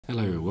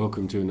Hello,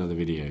 welcome to another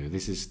video.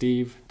 This is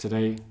Steve.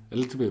 Today, a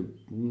little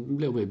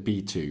bit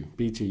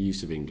B2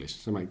 use of English.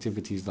 Some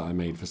activities that I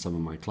made for some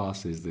of my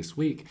classes this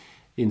week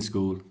in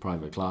school,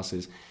 private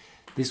classes.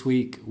 This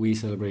week we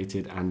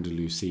celebrated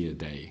Andalusia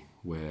Day,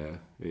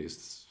 where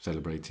it's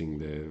celebrating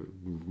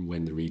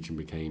when the region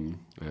became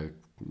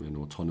an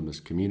autonomous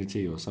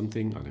community or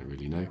something. I don't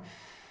really know.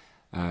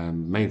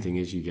 Main thing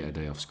is you get a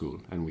day off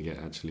school, and we get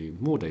actually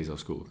more days off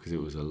school because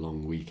it was a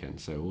long weekend,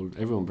 so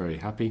everyone very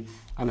happy.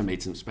 And I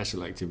made some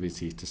special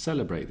activities to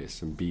celebrate this,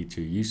 some B2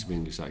 use of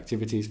English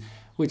activities,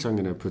 which I'm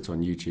going to put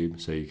on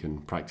YouTube so you can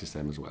practice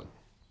them as well.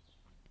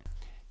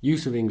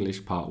 Use of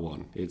English Part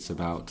 1. It's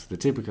about the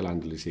typical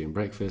Andalusian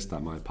breakfast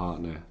that my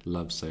partner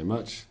loves so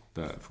much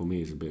that for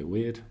me is a bit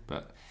weird,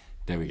 but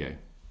there we go.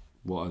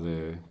 What are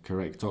the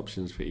correct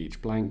options for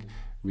each blank?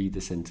 Read the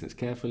sentence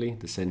carefully.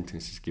 The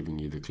sentence is giving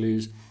you the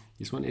clues.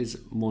 This one is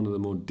one of the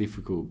more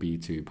difficult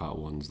B2 Part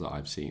 1s that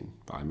I've seen,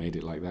 but I made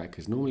it like that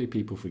because normally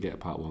people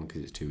forget Part 1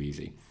 because it's too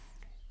easy.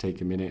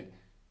 Take a minute,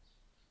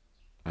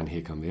 and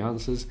here come the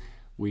answers.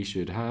 We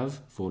should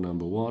have, for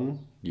number 1,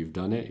 you've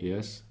done it,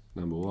 yes,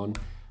 number 1,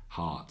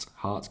 heart.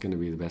 Heart's going to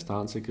be the best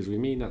answer because we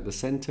mean at the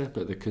centre,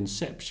 but the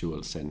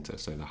conceptual centre,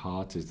 so the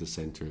heart is the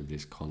centre of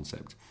this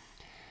concept.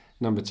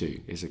 Number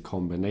 2 is a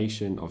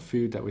combination of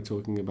food that we're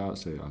talking about,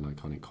 so an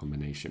iconic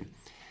combination.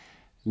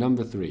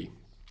 Number 3,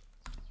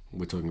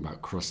 we're talking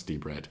about crusty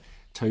bread.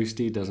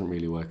 Toasty doesn't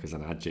really work as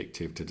an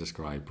adjective to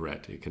describe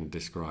bread. It can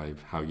describe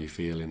how you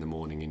feel in the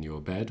morning in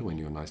your bed when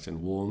you're nice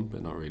and warm,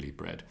 but not really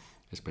bread,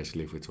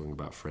 especially if we're talking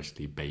about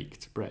freshly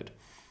baked bread.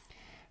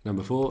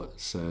 Number 4,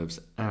 serves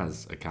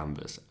as a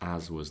canvas.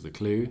 As was the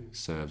clue,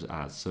 serves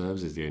as.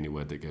 Serves is the only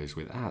word that goes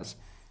with as.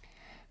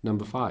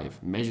 Number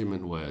 5,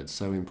 measurement words,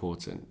 so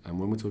important. And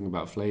when we're talking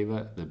about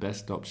flavour, the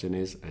best option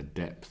is a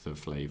depth of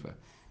flavour.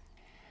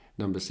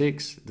 Number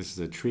 6, this is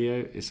a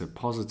trio. It's a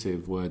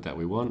positive word that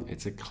we want.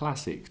 It's a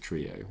classic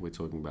trio. We're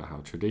talking about how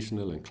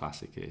traditional and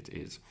classic it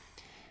is.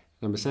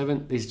 Number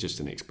 7 is just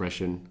an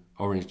expression.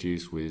 Orange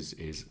juice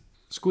is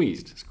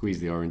squeezed. Squeeze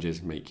the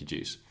oranges, make your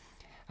juice.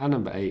 And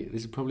number 8,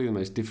 this is probably the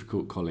most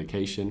difficult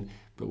collocation,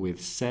 but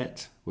with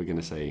set, we're going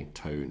to say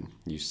tone.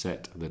 You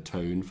set the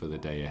tone for the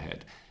day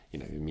ahead. You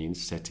know, it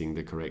means setting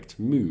the correct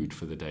mood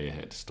for the day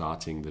ahead,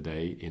 starting the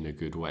day in a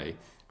good way,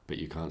 but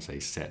you can't say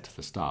set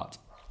the start.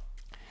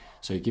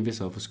 So give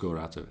yourself a score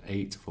out of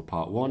 8 for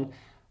Part 1.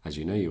 As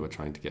you know, you are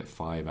trying to get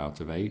 5 out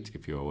of 8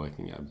 if you are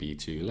working at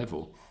B2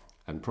 level.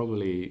 And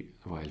probably,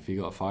 well, if you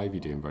got a 5, you're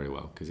doing very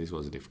well, because this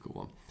was a difficult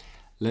one.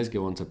 Let's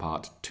go on to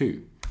Part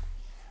 2.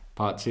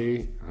 Part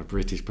 2, a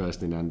British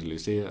person in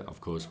Andalusia.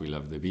 Of course, we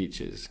love the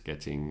beaches,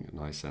 getting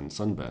nice and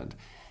sunburned.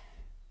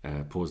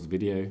 Pause the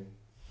video,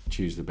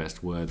 choose the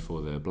best word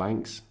for the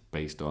blanks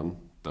based on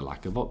the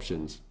lack of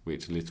options.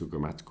 Which little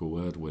grammatical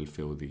word will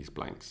fill these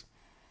blanks?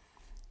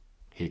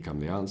 Here come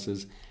the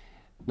answers.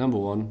 Number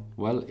 1,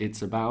 well,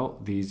 it's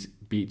about these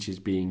beaches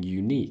being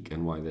unique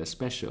and why they're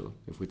special.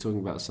 If we're talking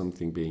about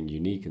something being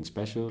unique and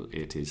special,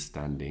 it is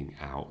standing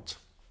out.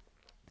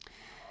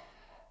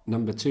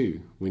 Number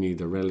 2, we need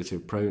the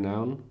relative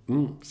pronoun,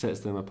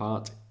 sets them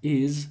apart,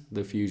 is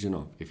the fusion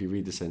of. If you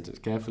read the sentence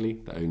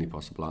carefully, the only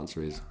possible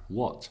answer is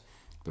what?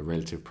 The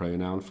relative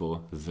pronoun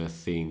for the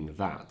thing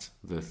that.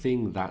 The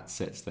thing that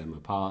sets them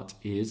apart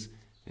is,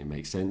 it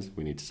makes sense,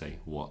 we need to say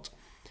what.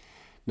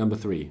 Number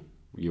 3,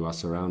 you are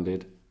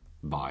surrounded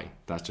by.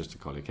 That's just a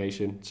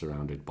collocation,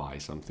 surrounded by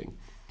something.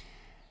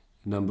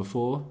 Number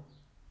 4,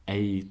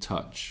 a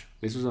touch.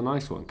 This was a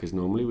nice one because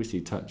normally we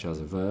see touch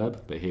as a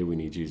verb, but here we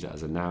need to use it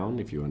as a noun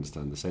if you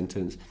understand the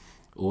sentence.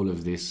 All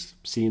of this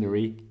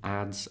scenery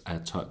adds a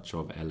touch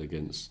of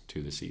elegance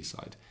to the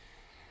seaside.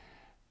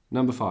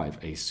 Number 5,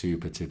 a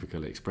super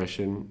typical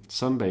expression,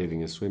 sunbathing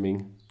and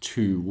swimming,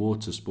 2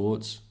 water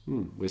sports.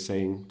 We're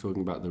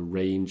talking about the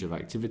range of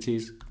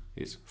activities.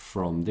 It's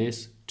from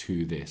this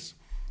to this.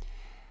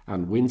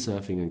 And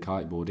windsurfing and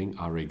kiteboarding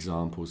are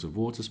examples of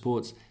water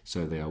sports,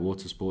 so they are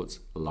water sports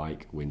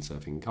like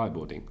windsurfing and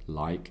kiteboarding,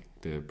 like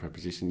the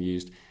preposition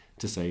used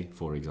to say,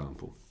 for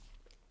example.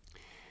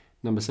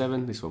 Number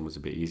 7, this one was a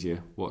bit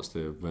easier. What's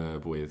the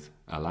verb with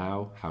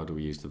allow? How do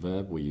we use the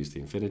verb? We use the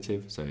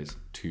infinitive, so it's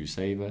to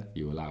savour.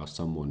 You allow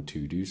someone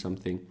to do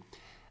something.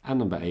 And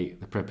number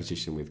 8, the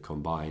preposition with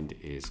combined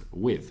is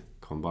with.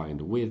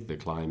 Combined with the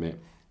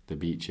climate, the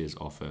beaches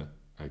offer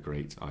a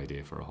great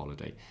idea for a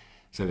holiday.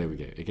 So there we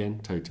go. Again,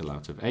 total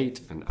out of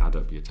 8 and add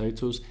up your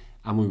totals.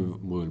 And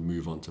we'll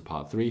move on to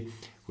Part 3,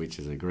 which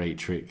is a great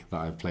trick that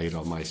I've played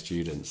on my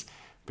students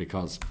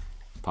because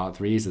Part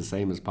 3 is the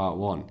same as Part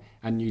 1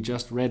 and you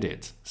just read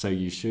it. So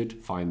you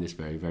should find this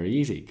very, very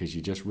easy because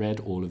you just read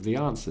all of the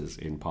answers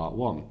in Part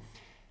 1.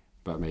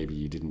 But maybe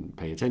you didn't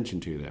pay attention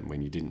to them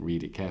when you didn't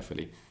read it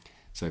carefully.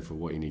 So for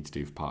what you need to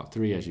do for Part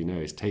 3, as you know,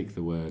 is take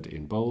the word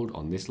in bold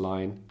on this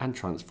line and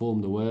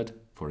transform the word,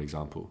 for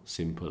example,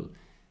 simple,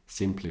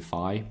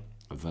 simplify,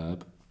 a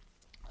verb,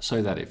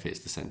 so that it fits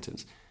the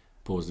sentence.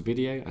 Pause the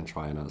video and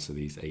try and answer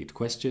these 8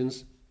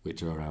 questions,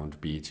 which are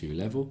around B2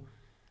 level.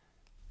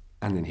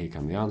 And then here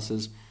come the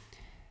answers.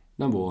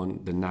 Number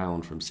 1, the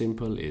noun from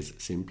simple is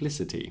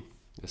simplicity,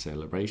 a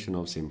celebration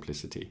of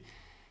simplicity.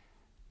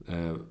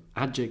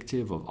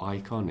 Adjective of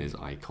icon is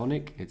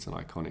iconic, it's an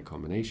iconic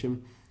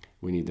combination.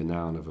 We need the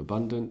noun of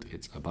abundant,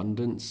 it's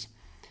abundance.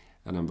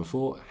 And number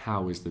 4,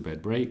 how is the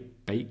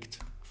bread baked?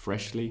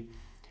 Freshly.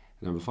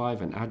 Number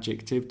 5, an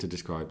adjective to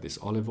describe this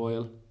olive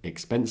oil,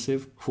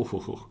 expensive,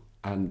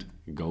 and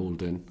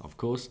golden, of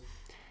course.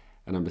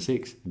 And number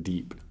 6,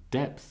 deep,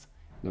 depth.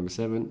 Number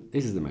 7,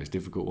 this is the most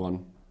difficult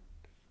one.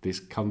 This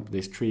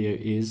trio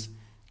is,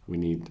 we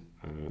need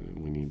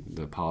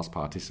the past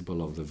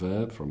participle of the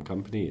verb from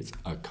company, it's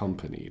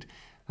accompanied.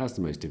 That's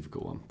the most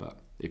difficult one, but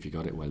if you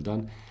got it, well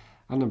done.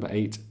 And number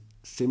 8,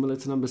 similar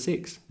to number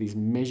 6, these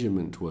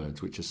measurement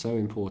words, which are so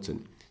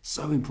important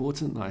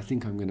that I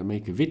think I'm going to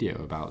make a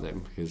video about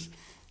them, because it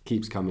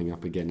keeps coming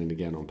up again and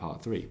again on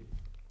part 3.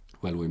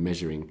 Well, we're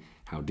measuring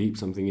how deep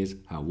something is,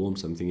 how warm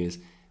something is.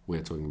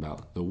 We're talking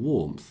about the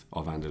warmth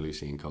of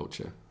Andalusian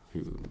culture,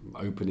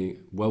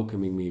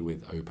 welcoming me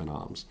with open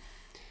arms.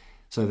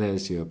 So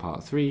there's your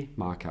part 3,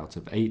 mark out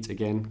of 8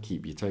 again,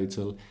 keep your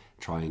total,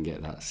 try and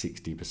get that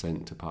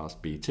 60% to pass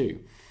B2.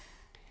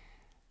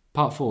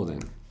 Part 4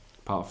 then.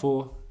 Part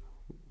 4,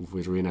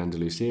 if we're in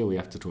Andalusia, we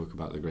have to talk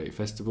about the great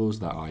festivals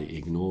that I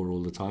ignore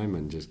all the time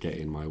and just get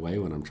in my way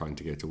when I'm trying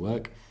to go to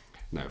work.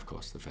 No, of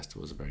course, the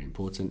festivals are very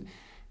important.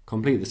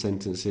 Complete the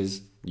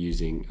sentences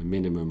using a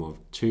minimum of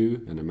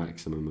 2 and a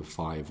maximum of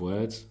 5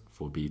 words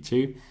for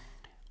B2.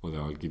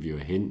 Although I'll give you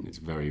a hint, it's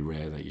very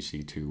rare that you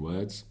see 2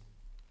 words.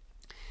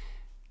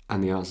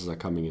 And the answers are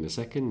coming in a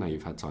second. Now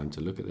you've had time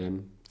to look at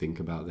them, think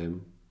about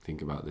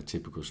the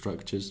typical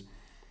structures.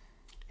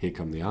 Here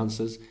come the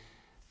answers.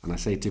 And I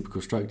say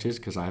typical structures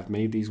because I have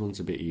made these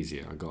ones a bit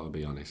easier, I've got to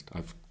be honest.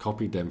 I've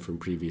copied them from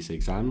previous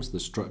exams, the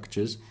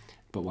structures,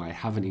 but what I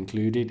haven't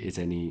included is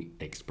any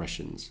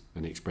expressions,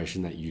 an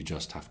expression that you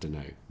just have to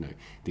know. No,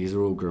 these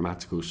are all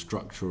grammatical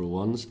structural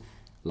ones,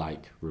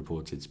 like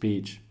reported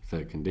speech,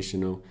 third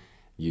conditional,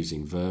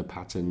 using verb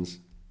patterns,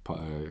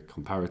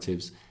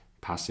 comparatives,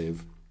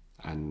 passive,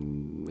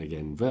 and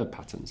again, verb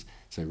patterns.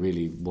 So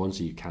really, ones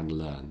you can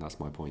learn, that's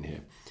my point here.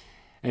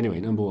 Anyway,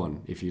 number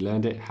 1, if you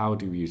learned it, how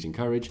do we use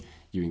encourage?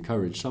 You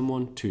encourage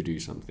someone to do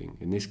something.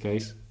 In this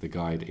case, the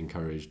guide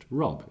encouraged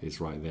Rob.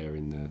 It's right there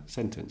in the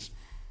sentence.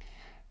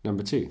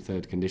 Number 2,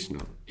 third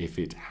conditional. If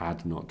it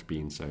had not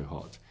been so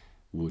hot.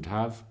 Would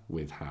have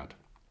with had.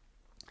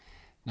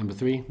 Number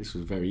 3, this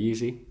was very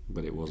easy,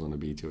 but it was on a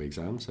B2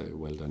 exam, so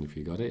well done if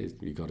you got it.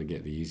 You got to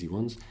get the easy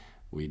ones.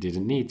 We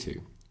didn't need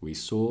to. We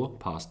saw,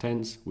 past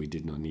tense. We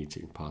did not need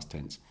to, past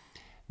tense.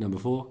 Number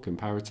 4,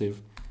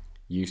 comparative.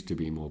 Used to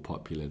be more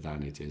popular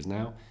than it is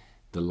now.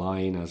 The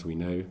line, as we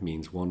know,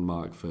 means 1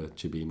 mark for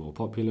to be more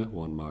popular,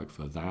 1 mark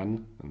for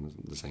than, and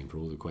the same for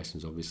all the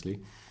questions, obviously.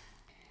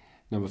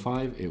 Number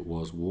 5, it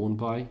was worn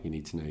by. You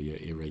need to know your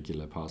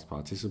irregular past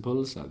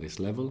participles at this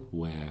level,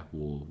 wear,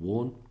 wore,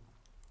 worn.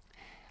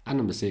 And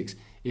number 6,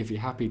 if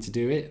you're happy to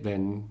do it,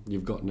 then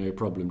you've got no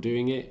problem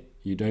doing it.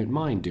 You don't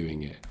mind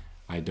doing it.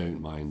 I don't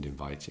mind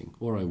inviting,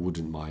 or I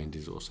wouldn't mind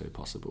is also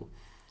possible.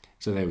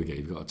 So there we go,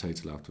 you've got a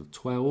total out of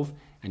 12,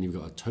 and you've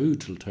got a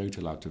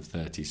total out of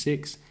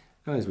 36.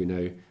 And as we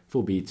know,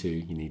 for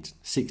B2, you need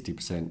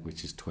 60%,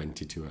 which is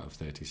 22 out of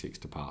 36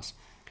 to pass.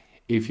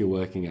 If you're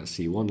working at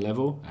C1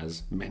 level,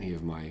 as many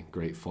of my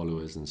great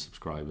followers and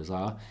subscribers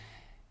are,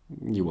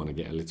 you want to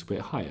get a little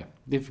bit higher.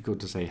 Difficult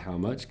to say how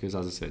much, because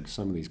as I said,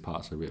 some of these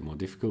parts are a bit more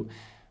difficult,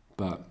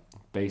 but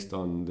based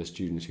on the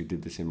students who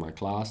did this in my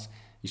class,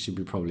 you should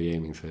be probably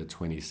aiming for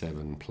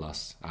 27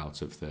 plus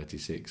out of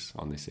 36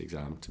 on this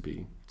exam to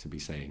be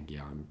saying,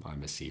 yeah,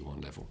 I'm a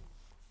C1 level.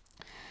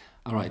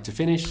 All right, to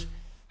finish,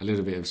 a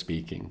little bit of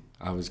speaking.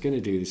 I was going to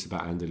do this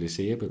about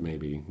Andalusia, but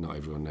maybe not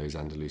everyone knows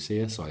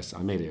Andalusia, so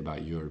I made it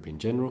about Europe in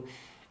general.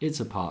 It's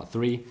a part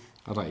 3.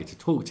 I'd like you to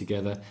talk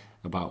together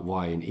about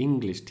why an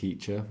English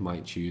teacher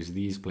might choose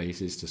these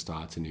places to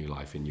start a new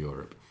life in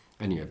Europe.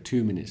 And you have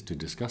 2 minutes to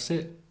discuss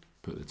it,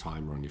 put the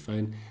timer on your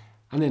phone,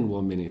 and then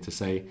 1 minute to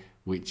say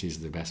which is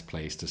the best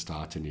place to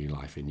start a new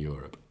life in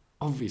Europe.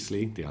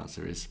 Obviously, the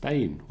answer is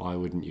Spain. Why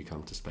wouldn't you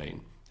come to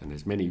Spain? And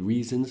there's many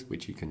reasons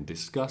which you can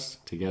discuss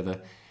together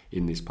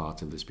in this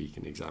part of the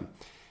speaking exam.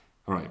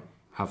 All right,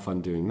 have fun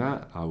doing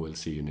that. I will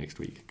see you next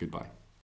week. Goodbye.